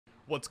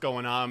What's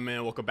going on,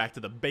 man? Welcome back to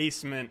the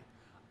basement.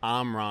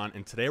 I'm Ron,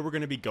 and today we're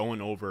going to be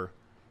going over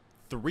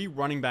 3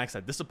 running backs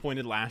that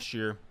disappointed last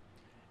year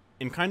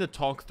and kind of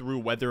talk through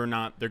whether or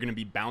not they're going to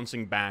be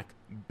bouncing back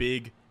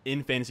big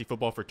in fantasy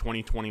football for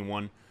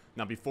 2021.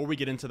 Now, before we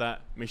get into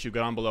that, make sure you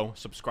go down below,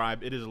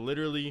 subscribe. It is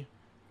literally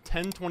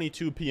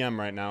 10:22 p.m.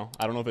 right now.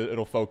 I don't know if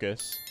it'll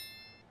focus.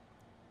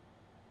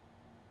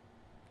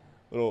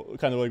 Little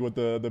kind of like what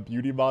the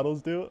beauty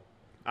bottles do.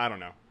 I don't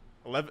know.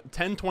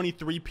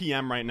 10:23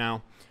 p.m. right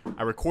now.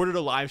 I recorded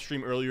a live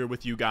stream earlier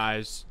with you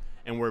guys,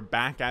 and we're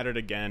back at it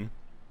again,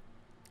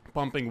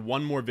 pumping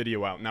one more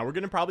video out. Now, we're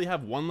going to probably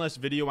have one less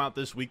video out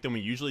this week than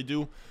we usually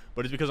do,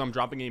 but it's because I'm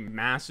dropping a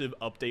massive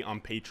update on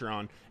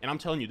Patreon, and I'm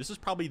telling you, this is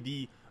probably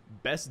the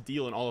best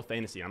deal in all of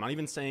fantasy. I'm not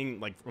even saying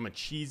like from a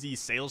cheesy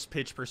sales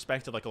pitch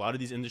perspective like a lot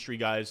of these industry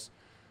guys.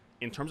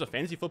 In terms of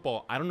fantasy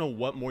football, I don't know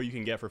what more you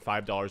can get for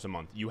 $5 a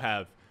month. You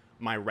have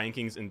my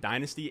rankings in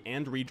Dynasty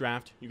and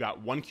Redraft. You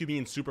got 1 QB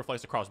and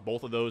Superflex across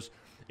both of those.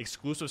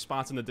 Exclusive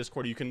spots in the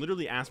Discord. You can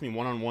literally ask me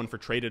one-on-one for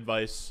trade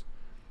advice.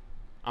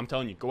 I'm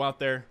telling you, go out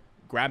there,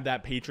 grab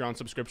that Patreon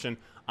subscription.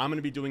 I'm going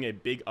to be doing a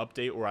big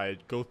update where I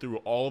go through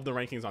all of the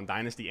rankings on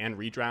Dynasty and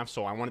Redraft,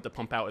 so I wanted to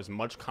pump out as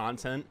much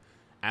content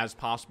as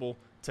possible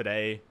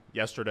today,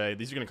 yesterday.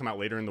 These are going to come out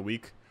later in the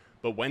week,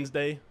 but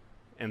Wednesday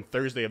and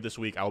Thursday of this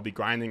week, I will be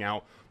grinding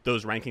out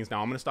those rankings. Now,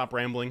 I'm going to stop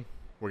rambling.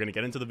 We're going to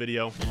get into the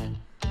video.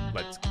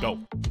 Let's go.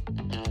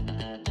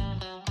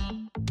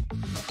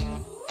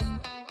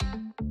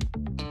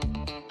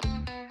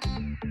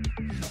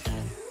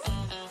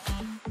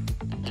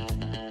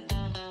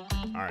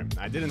 All right,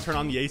 I didn't turn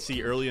on the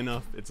AC early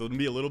enough. It's going to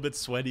be a little bit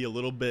sweaty, a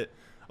little bit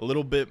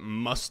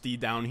musty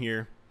down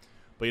here.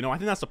 But you know, I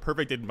think that's the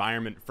perfect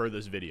environment for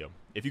this video.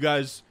 If you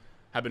guys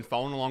have been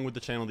following along with the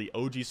channel, the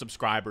OG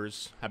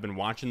subscribers have been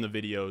watching the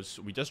videos.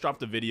 We just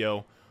dropped a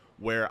video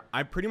where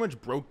I pretty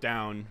much broke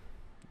down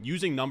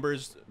using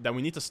numbers that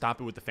we need to stop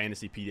it with the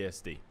fantasy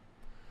PTSD.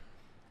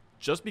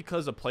 Just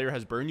because a player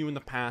has burned you in the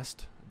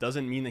past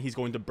doesn't mean that he's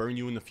going to burn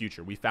you in the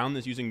future. We found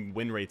this using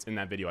win rates in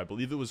that video. I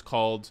believe it was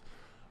called,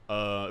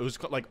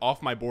 like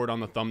off my board on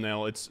the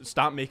thumbnail. It's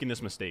stop making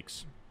this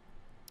mistakes,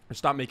 or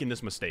stop making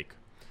this mistake.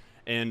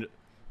 And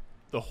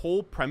the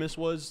whole premise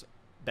was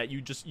that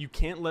you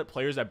can't let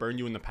players that burn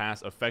you in the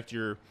past affect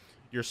your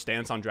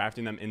stance on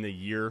drafting them in the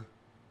year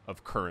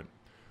of current.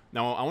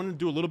 Now, I want to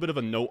do a little bit of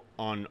a note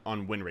on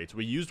win rates.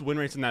 We used win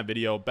rates in that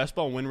video. Best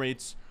ball win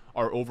rates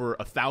are over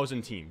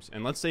 1,000 teams.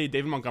 And let's say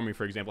David Montgomery,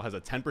 for example, has a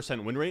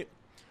 10% win rate.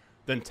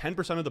 Then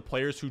 10% of the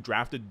players who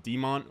drafted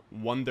Demont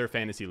won their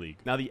fantasy league.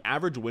 Now, the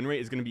average win rate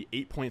is going to be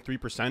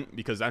 8.3%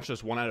 because that's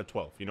just 1 out of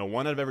 12. You know,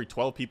 1 out of every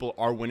 12 people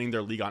are winning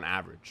their league on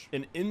average.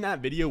 And in that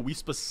video, we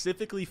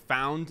specifically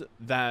found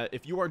that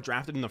if you are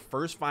drafted in the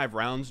first 5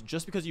 rounds,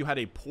 just because you had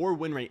a poor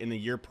win rate in the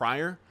year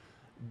prior,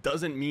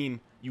 doesn't mean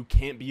you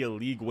can't be a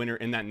league winner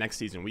in that next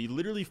season. We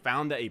literally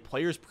found that a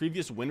player's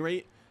previous win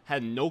rate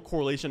had no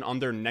correlation on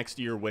their next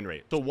year win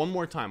rate. So one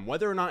more time,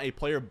 whether or not a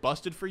player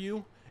busted for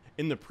you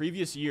in the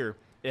previous year,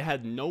 it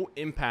had no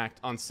impact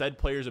on said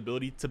player's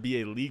ability to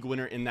be a league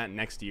winner in that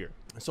next year.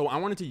 So I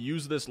wanted to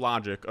use this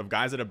logic of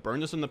guys that have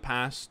burned us in the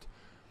past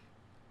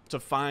to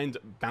find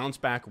bounce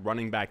back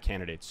running back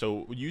candidates.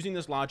 So using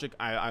this logic,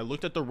 I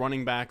looked at the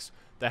running backs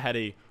that had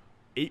a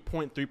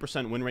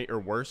 8.3% win rate or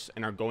worse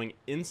and are going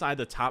inside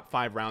the top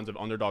 5 rounds of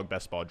underdog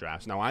best ball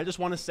drafts. Now, I just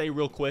want to say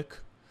real quick,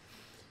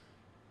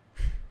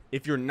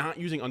 if you're not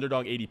using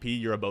underdog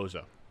ADP, you're a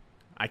bozo.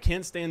 I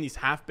can't stand these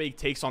half-baked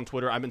takes on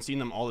Twitter. I've been seeing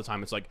them all the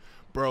time. It's like,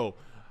 bro,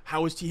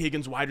 how is T.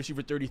 Higgins wide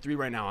receiver 33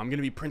 right now? I'm going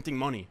to be printing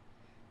money.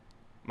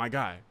 My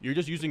guy, you're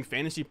just using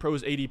Fantasy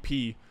Pros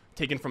ADP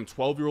taken from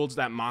 12-year-olds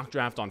that mock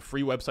draft on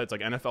free websites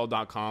like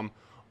NFL.com,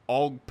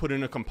 all put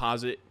in a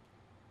composite,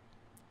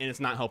 and it's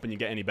not helping you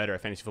get any better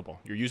at fantasy football.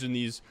 You're using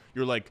these,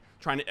 you're like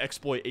trying to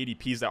exploit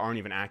ADPs that aren't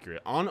even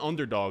accurate. On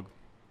underdog,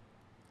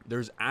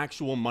 there's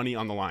actual money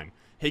on the line.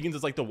 Higgins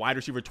is like the wide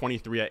receiver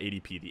 23 at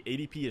ADP. The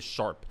ADP is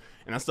sharp,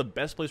 and that's the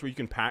best place where you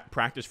can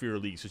practice for your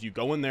leagues. So you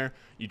go in there,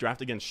 you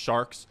draft against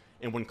sharks,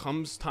 and when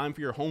comes time for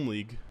your home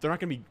league, they're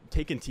not going to be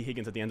taking T.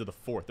 Higgins at the end of the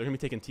 4th. They're going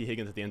to be taking T.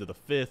 Higgins at the end of the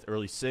 5th,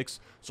 early 6th.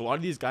 So a lot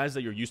of these guys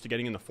that you're used to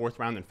getting in the 4th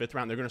round and 5th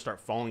round, they're going to start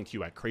falling to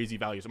you at crazy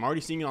values. I'm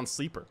already seeing it on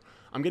Sleeper.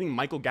 I'm getting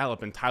Michael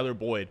Gallup and Tyler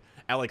Boyd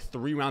at like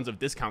 3 rounds of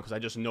discount because I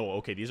just know,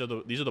 okay, these are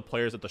the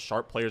players that the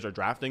sharp players are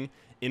drafting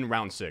in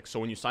round 6. So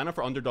when you sign up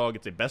for Underdog,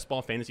 it's a best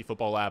ball fantasy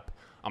football app.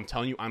 I'm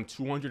telling you, I'm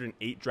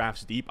 208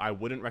 drafts deep. I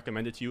wouldn't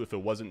recommend it to you if it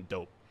wasn't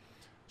dope.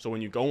 So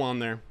when you go on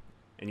there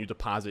and you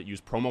deposit, use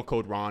promo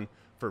code RON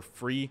for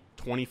free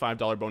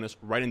 $25 bonus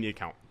right in the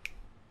account.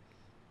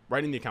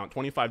 Right in the account,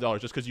 $25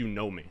 just because you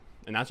know me.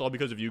 And that's all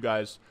because of you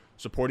guys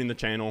supporting the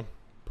channel,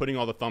 putting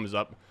all the thumbs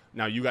up.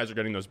 Now you guys are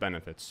getting those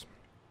benefits.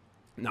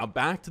 Now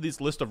back to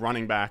this list of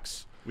running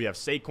backs. We have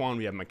Saquon,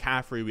 we have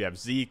McCaffrey, we have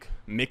Zeke,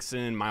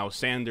 Mixon, Miles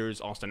Sanders,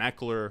 Austin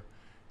Eckler,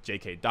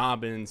 J.K.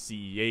 Dobbins,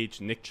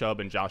 CEH, Nick Chubb,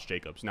 and Josh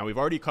Jacobs. Now we've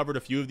already covered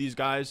a few of these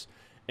guys,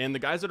 And the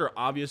guys that are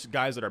obvious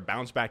guys that are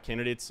bounce back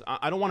candidates,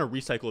 I don't want to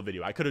recycle a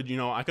video. I could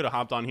have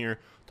hopped on here,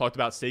 talked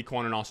about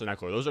Saquon and Austin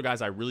Ekeler. Those are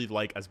guys I really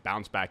like as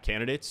bounce back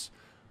candidates.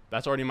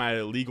 That's already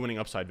my league winning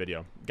upside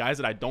video. Guys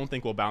that I don't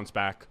think will bounce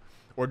back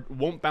or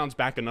won't bounce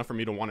back enough for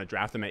me to want to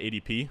draft them at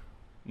ADP.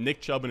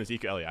 Nick Chubb and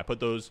Ezekiel Elliott. I put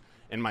those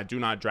in my do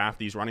not draft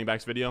these running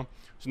backs video.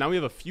 So now we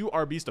have a few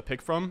RBs to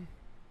pick from.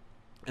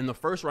 And the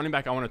first running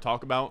back I want to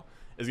talk about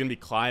is going to be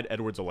Clyde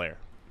Edwards-Helaire.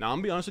 Now, I'm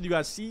going to be honest with you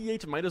guys,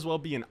 CEH might as well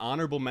be an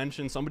honorable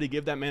mention. Somebody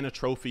give that man a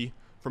trophy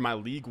for my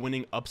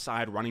league-winning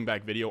upside running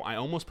back video. I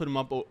almost put him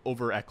up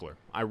over Ekeler.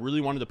 I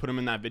really wanted to put him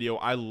in that video.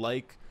 I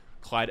like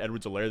Clyde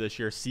Edwards-Helaire this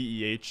year,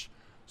 CEH.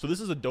 So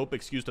this is a dope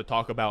excuse to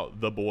talk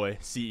about the boy,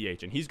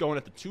 CEH. And he's going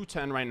at the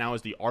 210 right now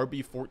as the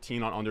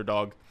RB14 on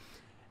Underdog.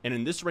 And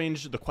in this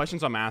range, the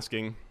questions I'm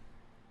asking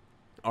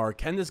are,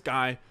 can this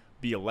guy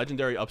be a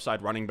legendary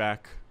upside running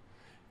back?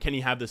 Can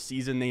he have the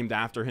season named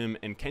after him?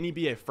 And can he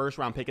be a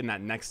first-round pick in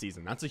that next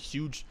season? That's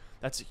huge.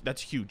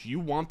 You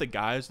want the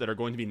guys that are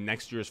going to be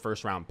next year's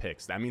first-round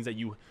picks. That means that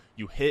you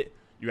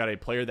got a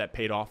player that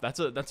paid off. That's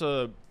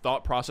a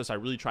thought process I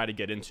really try to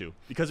get into.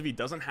 Because if he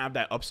doesn't have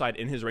that upside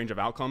in his range of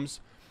outcomes,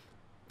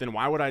 then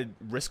why would I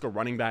risk a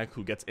running back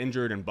who gets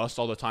injured and busts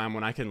all the time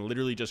when I can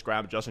literally just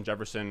grab Justin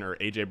Jefferson or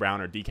A.J.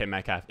 Brown or DK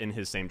Metcalf in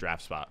his same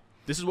draft spot?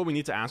 This is what we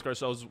need to ask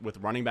ourselves with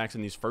running backs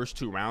in these first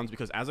 2 rounds,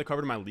 because as I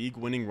covered in my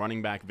league-winning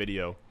running back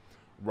video,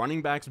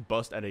 running backs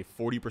bust at a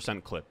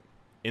 40% clip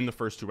in the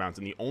first 2 rounds.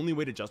 And the only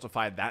way to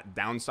justify that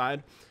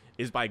downside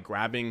is by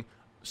grabbing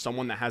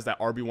someone that has that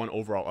RB1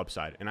 overall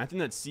upside. And I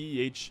think that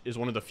CEH is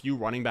one of the few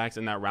running backs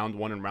in that round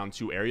 1 and round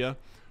 2 area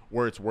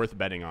where it's worth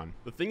betting on.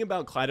 The thing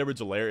about Clyde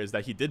Edwards-Helaire is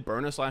that he did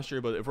burn us last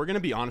year, but if we're going to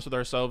be honest with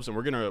ourselves and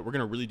we're going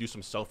to really do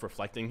some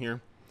self-reflecting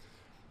here,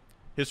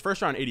 his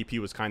first round ADP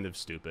was kind of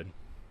stupid.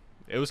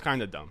 It was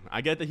kind of dumb.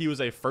 I get that he was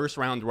a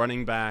first-round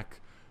running back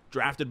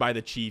drafted by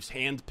the Chiefs,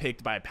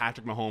 handpicked by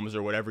Patrick Mahomes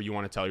or whatever you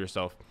want to tell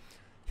yourself.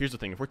 Here's the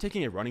thing. If we're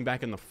taking a running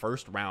back in the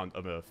first round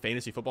of a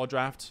fantasy football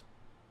draft,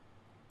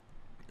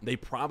 they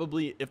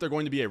probably, if they're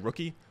going to be a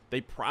rookie, they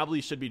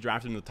probably should be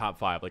drafted in the top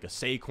 5, like a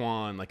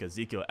Saquon, like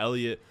Ezekiel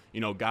Elliott,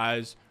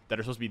 guys that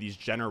are supposed to be these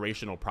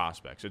generational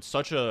prospects. It's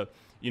such a,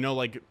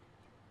 like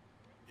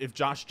if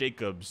Josh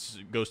Jacobs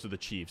goes to the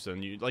Chiefs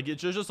and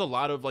there's just a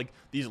lot of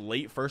these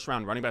late first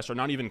round running backs are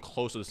not even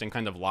close to the same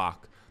kind of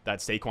lock that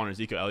Saquon and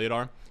Ezekiel Elliott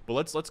are. But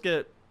let's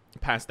get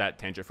past that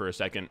tangent for a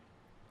second.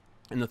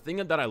 And the thing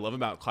that I love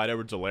about Clyde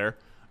Edwards-Helaire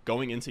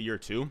going into year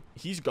 2,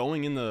 he's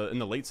going in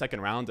the late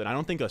second round, and I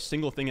don't think a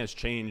single thing has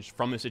changed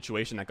from the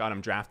situation that got him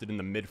drafted in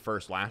the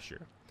mid-first last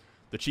year.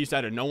 The Chiefs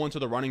added no one to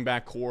the running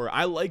back core.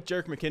 I like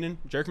Jerick McKinnon.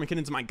 Jerick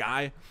McKinnon's my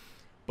guy,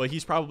 but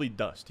he's probably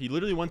dust. He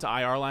literally went to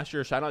IR last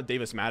year. Shout out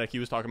Davis Maddock. He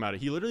was talking about it.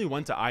 He literally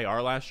went to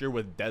IR last year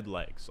with dead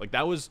legs.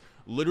 That was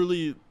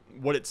literally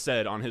what it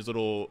said on his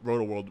little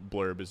RotoWorld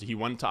blurb, is he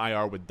went to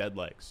IR with dead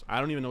legs. I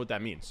don't even know what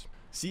that means.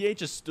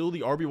 CH is still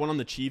the RB1 on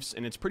the Chiefs,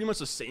 and it's pretty much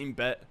the same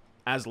bet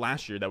as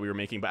last year that we were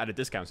making, but at a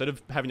discount. Instead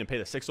of having to pay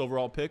the 6th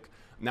overall pick,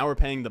 now we're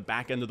paying the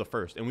back end of the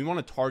 1st. And we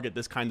want to target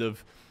this kind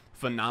of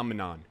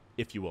phenomenon,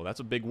 if you will. That's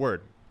a big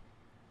word.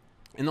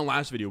 In the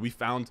last video, we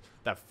found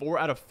that 4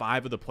 out of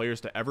 5 of the players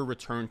to ever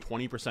return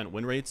 20%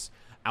 win rates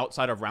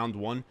outside of round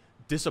 1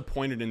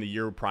 disappointed in the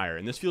year prior.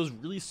 And this feels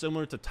really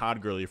similar to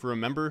Todd Gurley. If you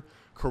remember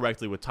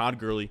correctly with Todd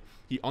Gurley,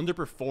 he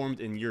underperformed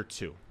in year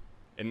 2.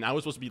 And that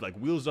was supposed to be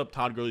wheels up,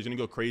 Todd Gurley's going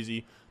to go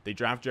crazy. They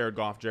draft Jared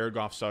Goff. Jared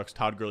Goff sucks.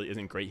 Todd Gurley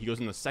isn't great. He goes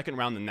in the 2nd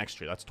round the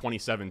next year. That's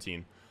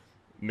 2017.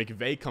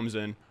 McVay comes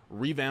in,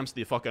 revamps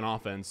the fucking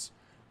offense.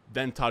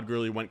 Then Todd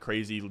Gurley went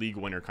crazy, league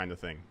winner kind of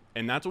thing.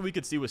 And that's what we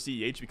could see with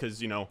CEH because,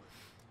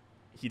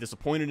 he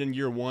disappointed in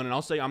year 1. And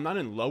I'll say I'm not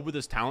in love with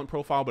his talent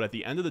profile, but at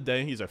the end of the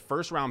day, he's a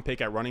first-round pick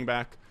at running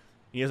back.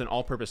 He has an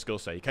all-purpose skill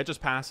set. He catches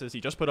passes.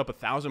 He just put up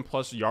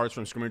 1,000+ yards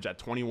from scrimmage at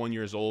 21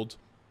 years old.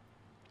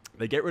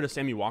 They get rid of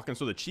Sammy Watkins,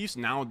 so the Chiefs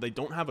now, they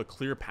don't have a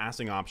clear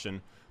passing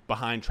option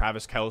behind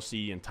Travis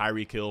Kelce and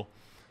Tyreek Hill.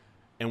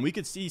 And we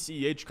could see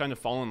CEH kind of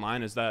fall in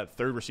line as that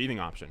 3rd receiving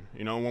option.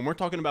 When we're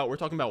talking about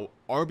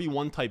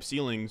RB1 type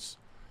ceilings,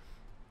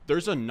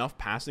 there's enough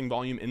passing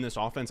volume in this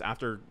offense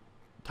after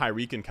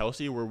Tyreek and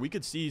Kelce where we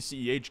could see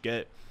CEH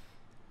get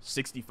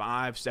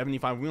 65,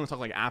 75. We want to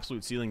talk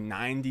absolute ceiling,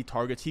 90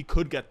 targets. He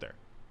could get there.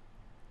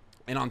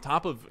 And on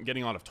top of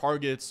getting a lot of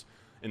targets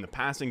in the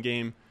passing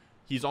game,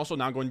 he's also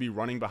now going to be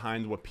running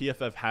behind what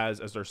PFF has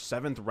as their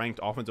 7th ranked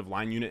offensive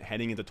line unit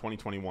heading into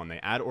 2021. They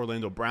add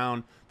Orlando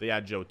Brown, they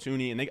add Joe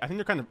Thuney, and I think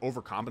they're kind of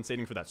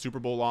overcompensating for that Super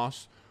Bowl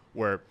loss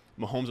where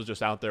Mahomes was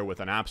just out there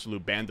with an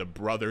absolute band of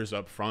brothers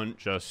up front,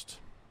 just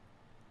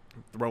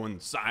throwing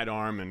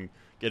sidearm and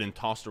getting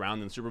tossed around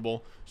in the Super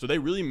Bowl. So they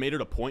really made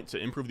it a point to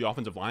improve the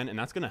offensive line, and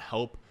that's going to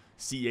help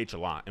CH a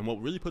lot. And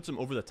what really puts him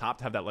over the top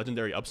to have that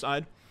legendary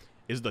upside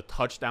is the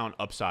touchdown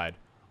upside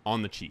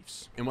on the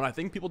Chiefs. And what I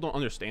think people don't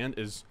understand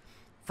is,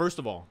 first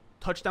of all,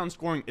 touchdown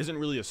scoring isn't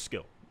really a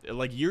skill.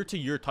 Year to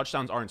year,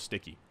 touchdowns aren't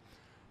sticky.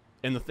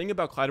 And the thing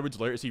about Clyde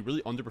Edwards-Helaire is he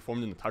really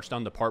underperformed in the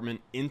touchdown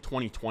department in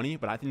 2020,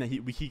 but I think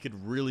that he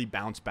could really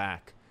bounce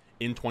back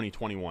in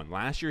 2021.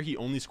 Last year, he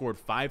only scored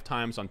 5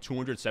 times on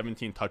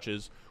 217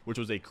 touches, which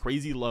was a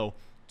crazy low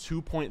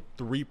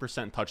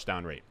 2.3%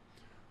 touchdown rate.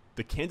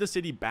 The Kansas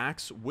City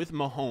backs with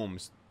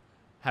Mahomes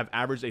have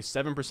averaged a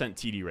 7%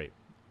 TD rate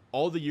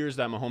all the years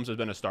that Mahomes has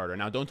been a starter.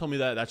 Now, don't tell me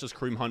that that's just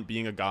Kareem Hunt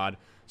being a god.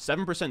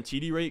 7%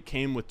 TD rate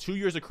came with 2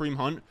 years of Kareem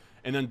Hunt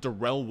and then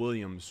Darrell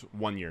Williams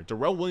 1 year.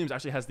 Darrell Williams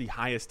actually has the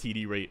highest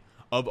TD rate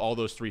of all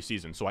those 3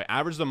 seasons. So I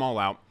averaged them all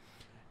out,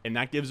 and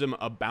that gives him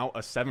about a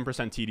 7%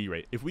 TD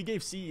rate. If we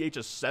gave CEH a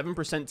 7%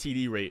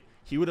 TD rate,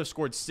 he would have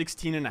scored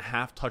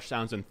 16.5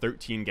 touchdowns in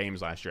 13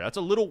 games last year. That's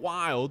a little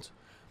wild,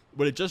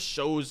 but it just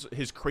shows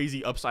his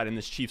crazy upside in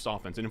this Chiefs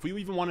offense. And if we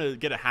even want to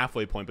get a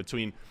halfway point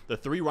between the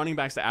 3 running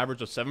backs that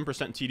average a 7%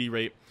 TD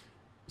rate,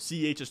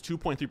 CEH is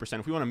 2.3%.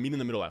 If we want to meet in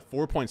the middle at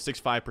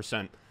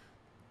 4.65%,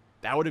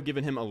 that would have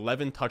given him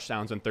 11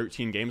 touchdowns in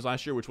 13 games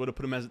last year, which would have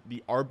put him as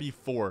the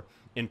RB4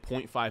 in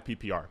 0.5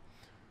 PPR.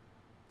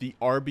 The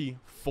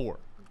RB4.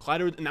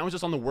 Clyde, and that was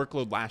just on the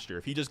workload last year.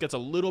 If he just gets a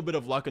little bit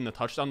of luck in the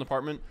touchdown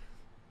department,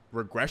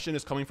 regression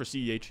is coming for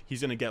CEH.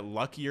 He's going to get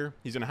luckier.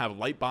 He's going to have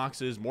light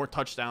boxes, more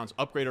touchdowns,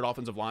 upgraded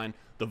offensive line.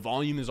 The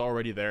volume is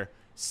already there.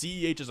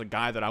 CEH is a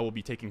guy that I will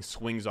be taking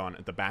swings on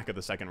at the back of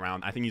the second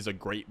round. I think he's a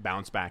great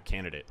bounce back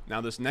candidate.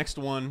 Now, this next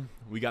one,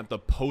 we got the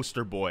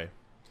poster boy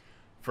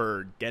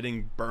for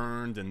getting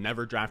burned and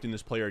never drafting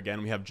this player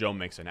again. We have Joe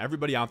Mixon.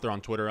 Everybody out there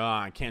on Twitter,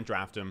 I can't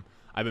draft him.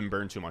 I've been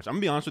burned too much. I'm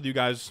going to be honest with you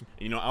guys.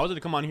 You know, I was going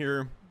to come on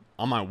here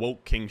on my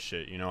woke king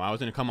shit. You know, I was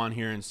going to come on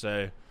here and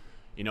say,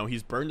 you know,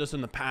 he's burned us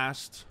in the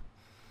past,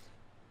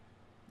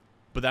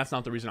 but that's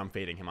not the reason I'm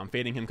fading him. I'm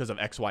fading him because of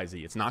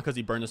XYZ. It's not because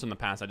he burned us in the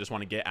past. I just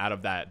want to get out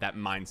of that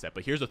mindset.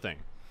 But here's the thing.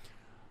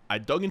 I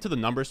dug into the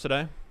numbers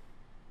today,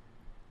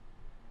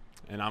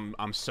 and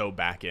I'm so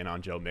back in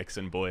on Joe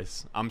Mixon,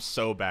 boys. I'm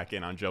so back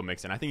in on Joe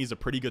Mixon. I think he's a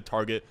pretty good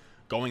target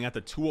going at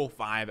the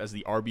 205 as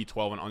the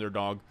RB12 and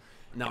underdog.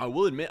 Now, I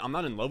will admit I'm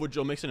not in love with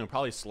Joe Mixon. He'll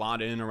probably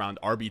slot in around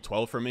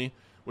RB12 for me,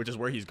 which is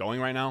where he's going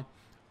right now.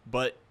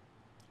 But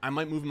I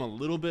might move him a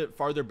little bit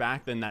farther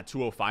back than that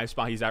 205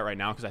 spot he's at right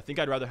now, because I think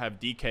I'd rather have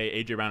DK,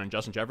 A.J. Brown, and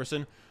Justin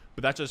Jefferson.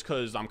 But that's just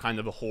because I'm kind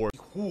of a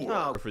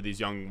whore for these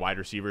young wide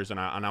receivers, and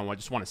I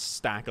just want to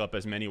stack up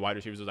as many wide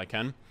receivers as I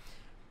can.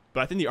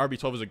 But I think the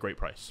RB12 is a great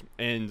price.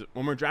 And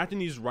when we're drafting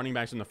these running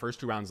backs in the first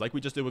 2 rounds, like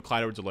we just did with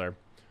Clyde Edwards-Helaire,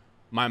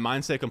 my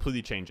mindset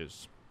completely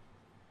changes.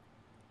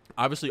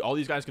 Obviously, all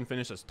these guys can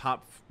finish as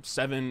top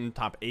 7,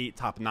 top 8,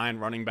 top 9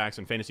 running backs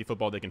in fantasy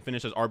football. They can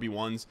finish as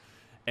RB1s.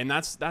 And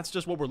that's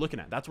just what we're looking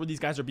at. That's where these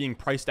guys are being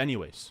priced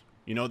anyways.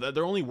 You know,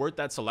 they're only worth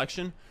that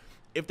selection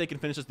if they can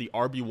finish as the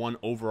RB1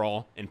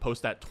 overall and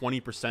post that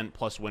 20%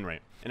 plus win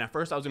rate. And at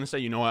first I was going to say,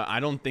 you know what, I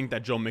don't think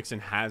that Joe Mixon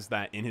has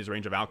that in his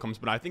range of outcomes,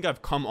 but I think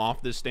I've come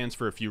off this stance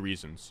for a few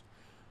reasons.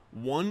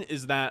 One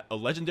is that a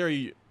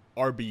legendary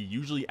RB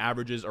usually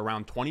averages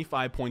around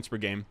 25 points per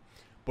game,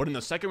 but in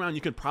the second round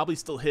you could probably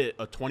still hit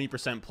a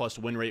 20% plus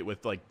win rate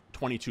with like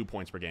 22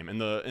 points per game. And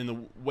the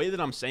way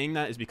that I'm saying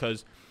that is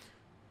because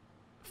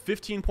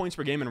 15 points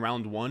per game in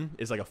round 1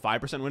 is like a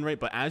 5% win rate,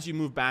 but as you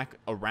move back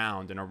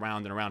around and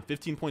around and around,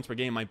 15 points per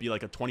game might be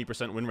like a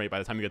 20% win rate by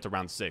the time you get to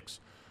round 6.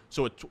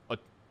 So a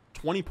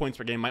 20 points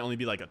per game might only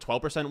be like a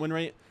 12% win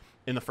rate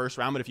in the first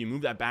round, but if you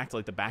move that back to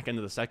like the back end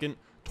of the second,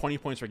 20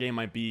 points per game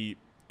might be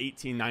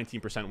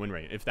 18-19% win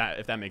rate, if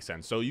that makes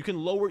sense. So you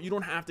can lower, you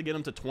don't have to get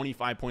them to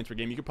 25 points per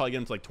game. You could probably get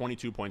them to like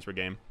 22 points per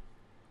game.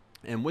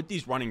 And with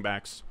these running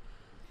backs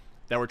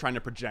that we're trying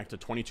to project to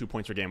 22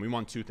 points per game, we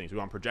want 2 things. We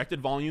want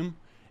projected volume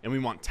and we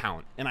want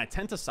talent. And I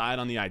tend to side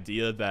on the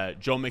idea that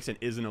Joe Mixon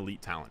is an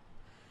elite talent.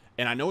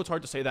 And I know it's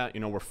hard to say that. You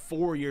know, we're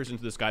 4 years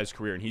into this guy's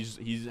career, and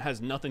he has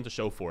nothing to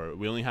show for it.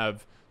 We only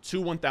have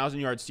 2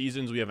 1,000-yard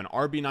seasons. We have an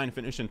RB9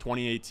 finish in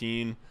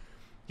 2018.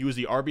 He was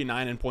the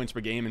RB9 in points per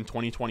game in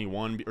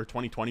 2021 or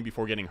 2020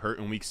 before getting hurt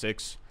in week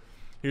 6.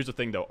 Here's the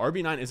thing, though.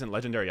 RB9 isn't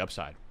legendary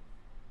upside.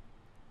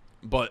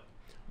 But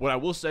what I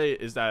will say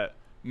is that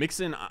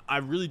Mixon, I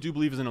really do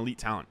believe, is an elite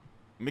talent.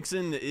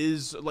 Mixon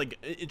is, like,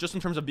 just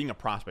in terms of being a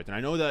prospect. And I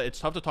know that it's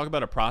tough to talk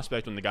about a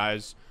prospect when the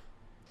guy's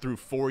through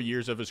 4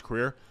 years of his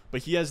career,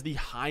 but he has the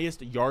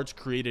highest yards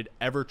created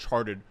ever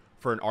charted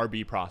for an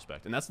RB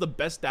prospect. And that's the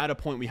best data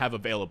point we have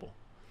available.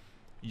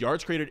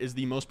 Yards created is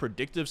the most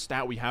predictive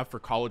stat we have for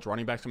college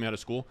running backs coming out of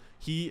school.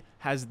 He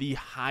has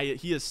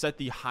set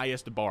the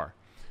highest bar.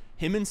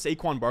 Him and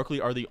Saquon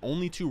Barkley are the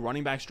only 2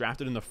 running backs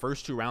drafted in the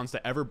first 2 rounds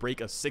to ever break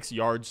a 6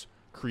 yards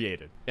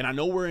created. And I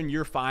know we're in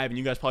year 5 and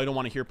you guys probably don't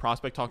want to hear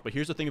prospect talk, but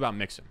here's the thing about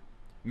Mixon.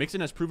 Mixon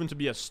has proven to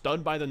be a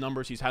stud by the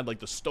numbers. He's had like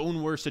the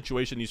stoneware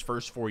situation these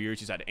first 4 years.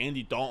 He's had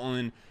Andy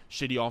Dalton,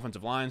 shitty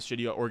offensive lines,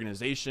 shitty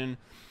organization.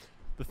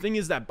 The thing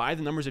is that by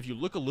the numbers, if you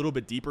look a little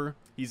bit deeper,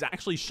 he's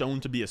actually shown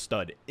to be a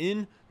stud.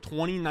 In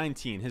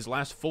 2019, his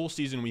last full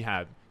season we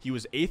had, he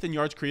was 8th in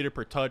yards created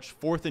per touch,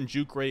 4th in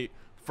juke rate,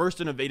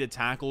 1st in evaded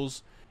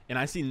tackles, and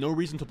I see no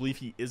reason to believe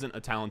he isn't a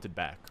talented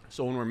back.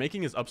 So when we're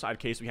making his upside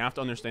case, we have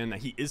to understand that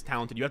he is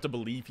talented. You have to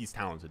believe he's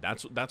talented.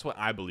 That's what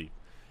I believe.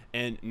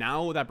 And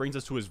now that brings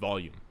us to his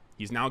volume.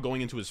 He's now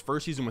going into his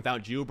first season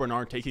without Gio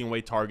Bernard taking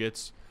away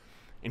targets.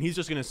 and he's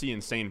just going to see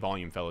insane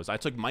volume, fellas. I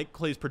took Mike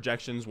Clay's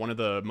projections, one of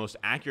the most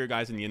accurate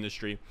guys in the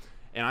industry,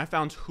 and I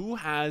found who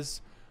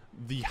has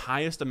the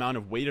highest amount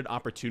of weighted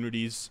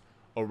opportunities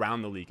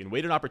around the league. And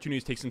weighted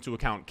opportunities takes into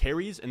account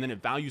carries, and then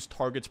it values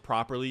targets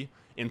properly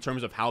in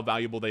terms of how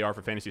valuable they are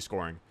for fantasy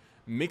scoring.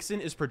 Mixon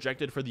is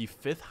projected for the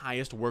 5th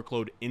highest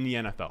workload in the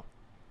NFL.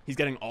 He's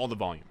getting all the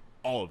volume,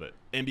 all of it.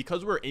 And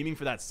because we're aiming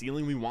for that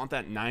ceiling, we want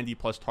that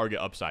 90-plus target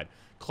upside.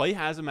 Clay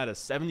has him at a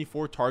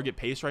 74 target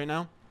pace right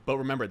now, but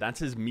remember, that's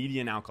his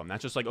median outcome.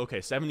 That's just like,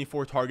 okay,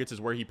 74 targets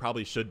is where he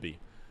probably should be.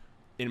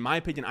 In my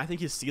opinion, I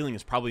think his ceiling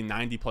is probably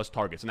 90-plus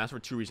targets, and that's for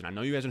two reasons. I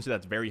know you guys are going to say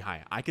that's very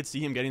high. I could see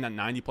him getting that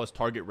 90-plus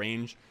target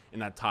range in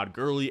that Todd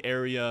Gurley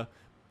area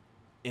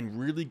and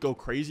really go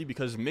crazy,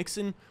 because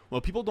Mixon,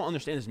 what people don't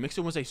understand is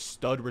Mixon was a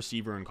stud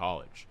receiver in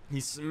college. He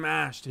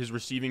smashed his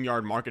receiving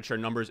yard market share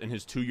numbers in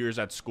his 2 years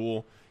at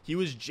school. He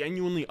was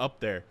genuinely up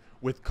there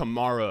with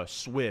Kamara,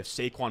 Swift,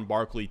 Saquon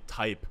Barkley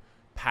type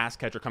pass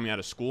catcher coming out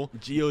of school.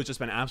 Gio has just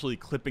been absolutely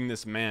clipping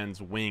this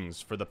man's wings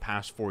for the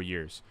past 4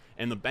 years.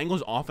 And the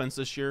Bengals offense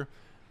this year,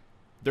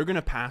 they're going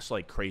to pass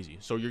like crazy.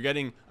 So you're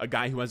getting a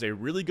guy who has a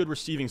really good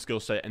receiving skill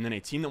set and then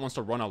a team that wants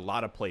to run a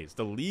lot of plays.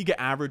 The league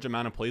average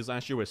amount of plays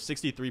last year was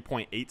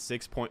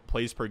 63.86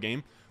 plays per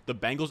game. The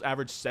Bengals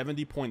averaged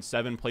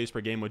 70.7 plays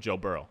per game with Joe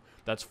Burrow.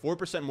 That's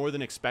 4% more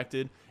than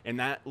expected, and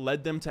that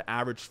led them to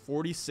average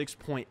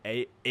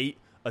 46.8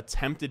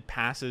 attempted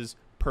passes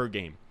per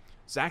game.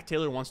 Zach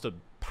Taylor wants to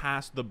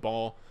pass the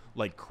ball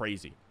like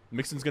crazy.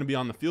 Mixon's going to be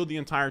on the field the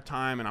entire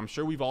time, and I'm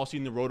sure we've all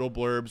seen the roto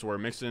blurbs where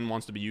Mixon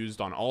wants to be used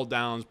on all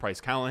downs.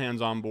 Price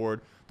Callahan's on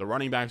board. The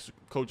running backs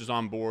coach is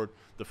on board.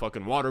 The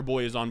fucking water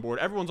boy is on board.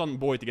 Everyone's on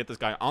board to get this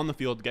guy on the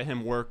field, get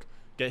him work,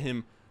 get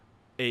him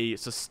a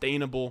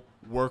sustainable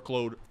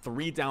workload,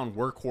 3-down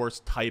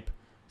workhorse type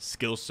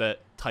skill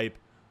set, type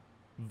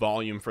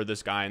volume for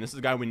this guy. And this is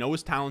a guy we know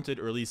is talented,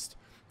 or at least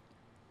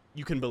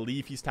you can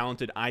believe he's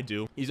talented. I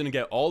do. He's going to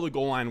get all the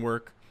goal line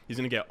work. He's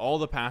going to get all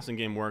the passing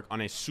game work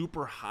on a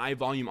super high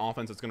volume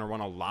offense that's going to run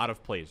a lot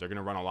of plays. They're going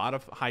to run a lot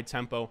of high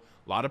tempo,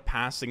 a lot of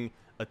passing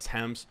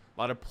attempts, a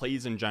lot of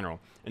plays in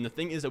general. And the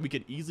thing is that we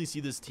could easily see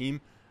this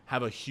team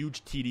have a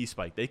huge TD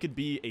spike. They could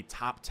be a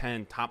top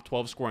 10, top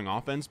 12 scoring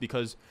offense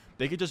because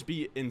they could just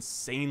be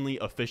insanely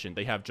efficient.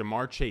 They have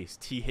Jamar Chase,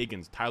 T.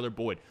 Higgins, Tyler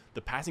Boyd.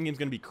 The passing game is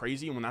going to be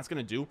crazy, and when that's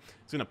going to do,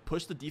 it's going to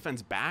push the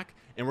defense back,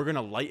 and we're going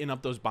to lighten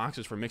up those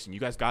boxes for Mixon. You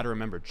guys got to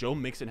remember, Joe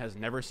Mixon has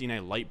never seen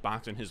a light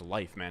box in his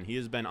life, man. He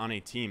has been on a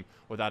team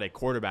without a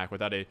quarterback,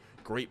 without a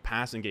great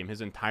passing game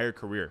his entire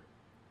career.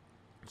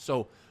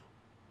 So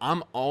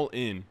I'm all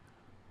in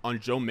on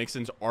Joe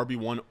Mixon's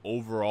RB1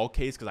 overall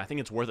case because I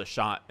think it's worth a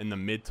shot in the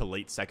mid to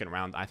late second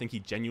round. I think he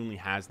genuinely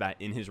has that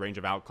in his range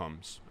of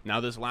outcomes. Now,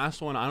 this last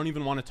one, I don't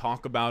even want to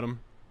talk about him.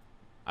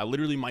 I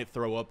literally might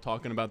throw up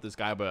talking about this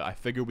guy, but I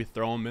figured we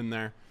throw him in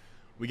there.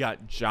 We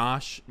got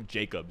Josh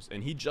Jacobs,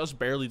 and he just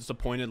barely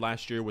disappointed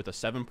last year with a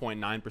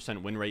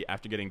 7.9% win rate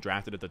after getting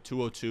drafted at the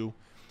 202,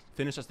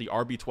 finished as the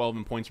RB12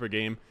 in points per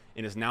game,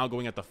 and is now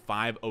going at the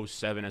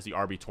 507 as the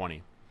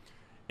RB20.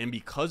 And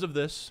because of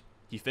this,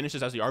 he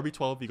finishes as the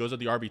RB12. He goes at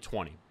the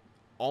RB20.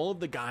 All of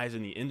the guys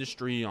in the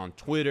industry, on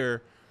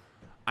Twitter,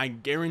 I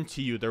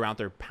guarantee you they're out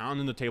there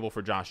pounding the table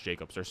for Josh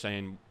Jacobs. They're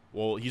saying,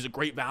 well, he's a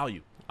great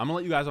value. I'm going to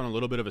let you guys on a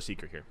little bit of a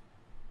secret here.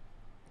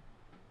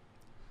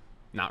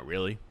 Not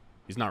really.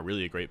 He's not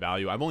really a great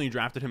value. I've only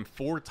drafted him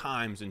 4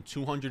 times in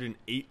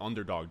 208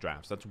 underdog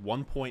drafts. That's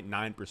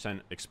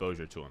 1.9%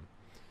 exposure to him.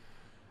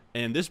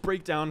 And this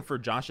breakdown for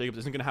Josh Jacobs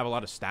isn't going to have a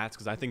lot of stats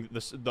because I think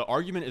the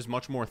argument is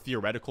much more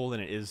theoretical than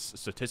it is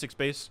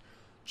statistics-based.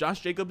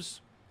 Josh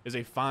Jacobs is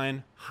a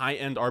fine,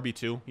 high-end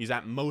RB2. He's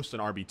at most an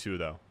RB2,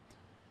 though.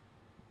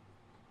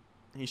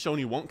 He's shown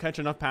he won't catch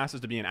enough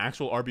passes to be an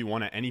actual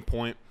RB1 at any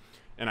point.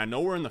 And I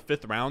know we're in the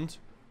 5th round.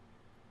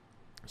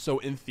 So,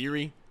 in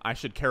theory, I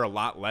should care a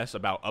lot less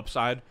about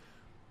upside.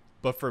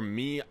 But for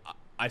me,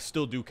 I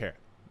still do care.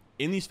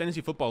 In these fantasy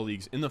football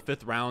leagues, in the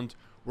 5th round,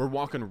 we're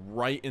walking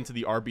right into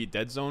the RB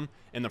dead zone.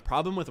 And the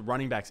problem with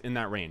running backs in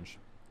that range,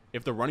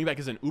 if the running back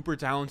isn't uber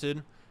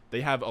talented,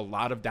 they have a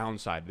lot of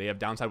downside. They have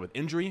downside with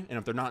injury, and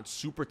if they're not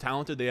super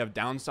talented, they have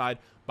downside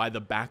by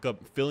the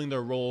backup filling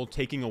their role,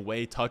 taking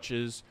away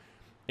touches.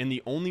 And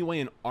the only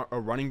way a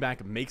running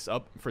back makes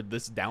up for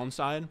this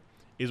downside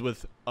is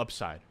with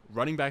upside.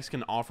 Running backs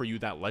can offer you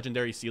that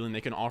legendary ceiling.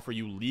 They can offer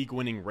you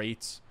league-winning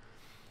rates.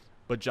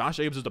 But Josh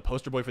Jacobs is the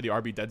poster boy for the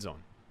RB dead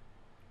zone.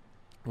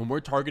 When we're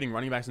targeting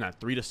running backs in that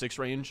 3 to 6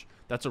 range,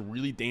 that's a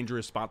really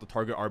dangerous spot to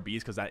target RBs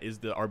because that is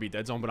the RB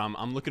dead zone. But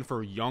I'm looking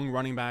for young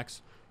running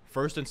backs,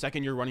 first and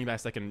second year running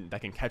backs that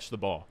can catch the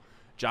ball.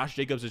 Josh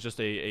Jacobs is just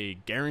a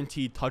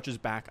guaranteed touches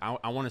back.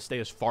 I want to stay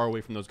as far away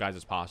from those guys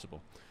as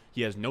possible.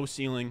 He has no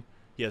ceiling.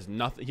 He has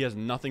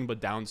nothing but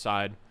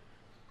downside.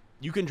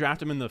 You can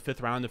draft him in the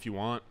 5th round if you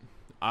want.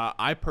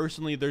 I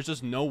personally, there's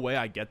just no way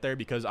I get there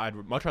because I'd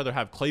much rather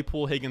have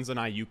Claypool, Higgins, and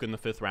Ayuk in the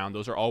 5th round.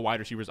 Those are all wide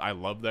receivers I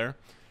love there.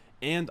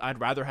 And I'd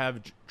rather have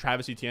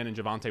Travis Etienne and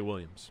Javonte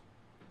Williams.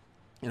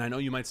 And I know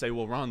you might say,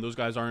 well, Ron, those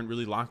guys aren't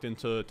really locked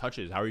into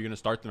touches. How are you going to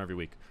start them every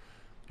week?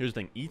 Here's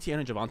the thing. ETN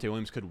and Javonte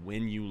Williams could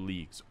win you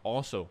leagues.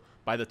 Also,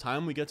 by the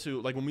time we get to,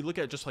 like, when we look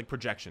at just, like,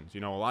 projections, you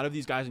know, a lot of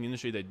these guys in the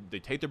industry, they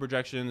take their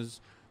projections,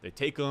 they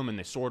take them, and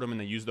they sort them, and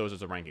they use those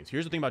as the rankings.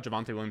 Here's the thing about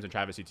Javonte Williams and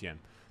Travis Etienne.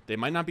 They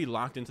might not be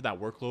locked into that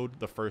workload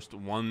the first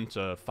 1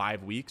 to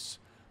 5 weeks,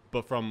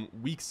 but from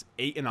weeks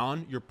 8 and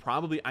on, you're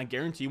probably, I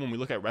guarantee when we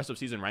look at rest of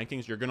season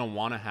rankings, you're going to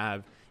want to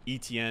have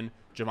Etienne,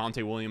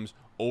 Javonte Williams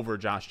over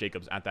Josh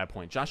Jacobs at that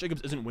point. Josh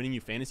Jacobs isn't winning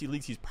you fantasy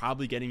leagues. He's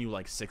probably getting you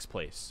like 6th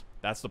place.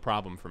 That's the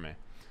problem for me.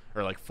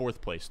 Or like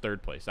 4th place,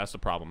 3rd place. That's the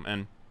problem.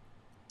 And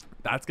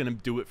that's going to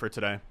do it for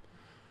today.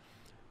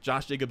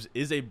 Josh Jacobs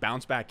is a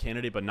bounce back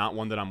candidate, but not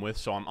one that I'm with.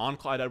 So I'm on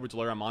Clyde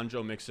Edwards-Helaire. I'm on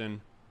Joe Mixon.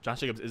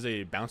 Josh Jacobs is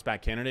a bounce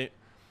back candidate,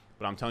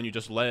 but I'm telling you,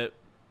 just let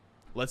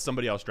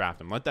somebody else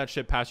draft him. Let that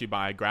shit pass you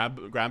by. Grab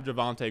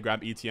Javonte,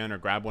 grab Etienne, or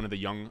grab one of the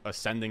young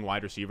ascending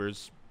wide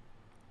receivers.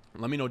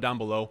 Let me know down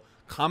below.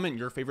 Comment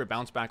your favorite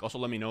bounce back. Also,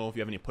 let me know if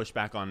you have any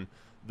pushback on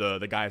the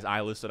guys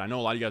I listed. I know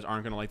a lot of you guys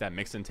aren't going to like that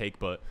Mixon take,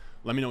 but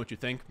let me know what you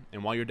think.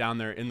 And while you're down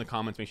there in the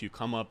comments, make sure you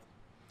come up,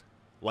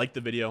 like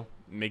the video.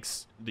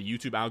 Makes the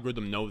YouTube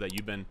algorithm know that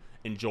you've been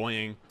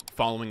enjoying,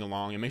 following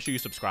along. And make sure you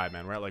subscribe,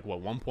 man. We're at like,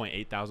 what,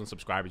 1.8 thousand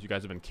subscribers. You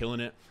guys have been killing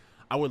it.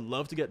 I would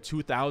love to get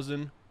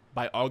 2,000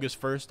 by August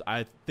 1st.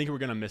 I think we're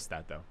going to miss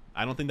that, though.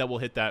 I don't think that we'll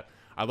hit that.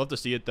 I'd love to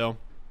see it, though.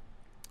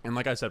 And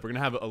like I said, we're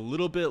going to have a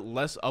little bit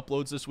less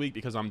uploads this week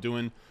because I'm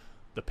doing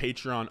the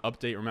Patreon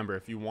update. Remember,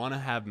 if you want to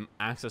have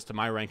access to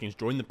my rankings,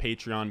 join the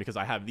Patreon because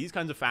I have these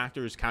kinds of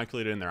factors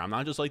calculated in there. I'm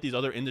not just like these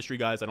other industry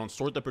guys. I don't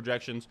sort the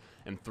projections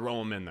and throw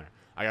them in there.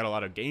 I got a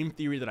lot of game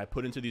theory that I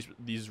put into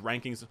these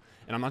rankings,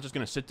 and I'm not just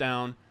going to sit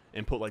down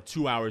and put like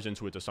 2 hours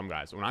into it to some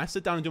guys. When I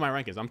sit down and do my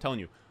rankings, I'm telling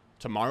you,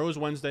 tomorrow is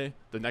Wednesday.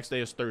 The next day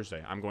is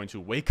Thursday. I'm going to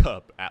wake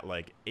up at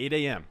like 8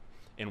 a.m.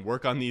 and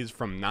work on these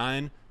from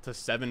 9 to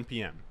 7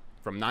 p.m.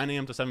 From 9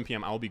 a.m. to 7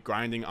 p.m., I will be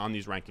grinding on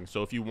these rankings.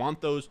 So if you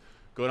want those,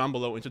 go down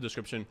below into the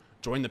description.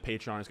 Join the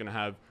Patreon. It's going to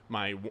have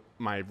my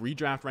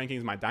redraft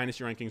rankings, my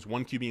dynasty rankings,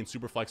 1QB and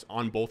Superflex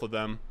on both of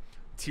them.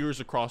 Tiers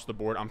across the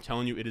board. I'm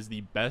telling you, it is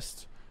the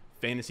best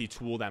fantasy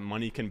tool that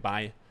money can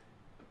buy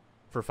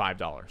for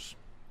 $5.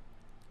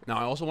 Now,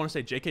 I also want to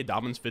say J.K.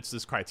 Dobbins fits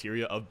this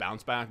criteria of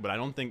bounce back, but I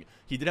don't think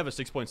he did have a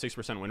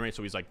 6.6% win rate,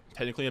 so he's like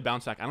technically a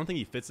bounce back. I don't think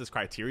he fits this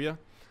criteria.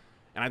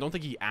 And I don't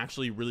think he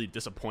actually really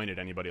disappointed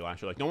anybody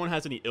last year. Like, no one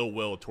has any ill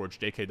will towards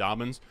J.K.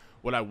 Dobbins.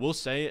 What I will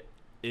say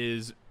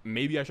is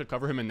maybe I should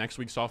cover him in next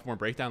week's sophomore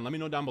breakdown. Let me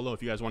know down below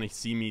if you guys want to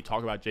see me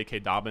talk about J.K.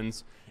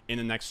 Dobbins in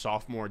the next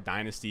sophomore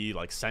dynasty,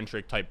 like,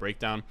 centric type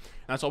breakdown.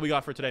 And that's all we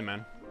got for today,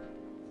 man.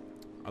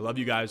 I love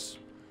you guys.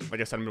 Like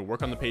I said, I'm going to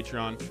work on the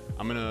Patreon.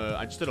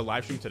 I just did a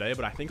live stream today,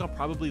 but I think I'll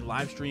probably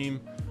live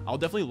stream. I'll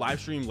definitely live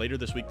stream later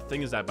this week. The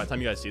thing is that by the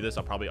time you guys see this,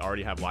 I'll probably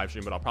already have live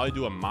stream, but I'll probably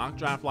do a mock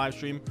draft live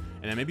stream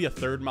and then maybe a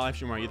third live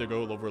stream where I either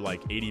go over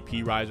like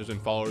ADP risers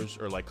and fallers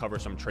or like cover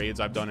some trades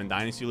I've done in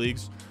dynasty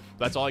leagues.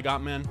 But that's all I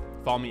got, man.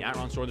 Follow me at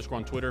RonStore_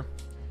 on Twitter,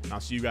 and I'll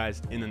see you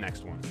guys in the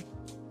next one.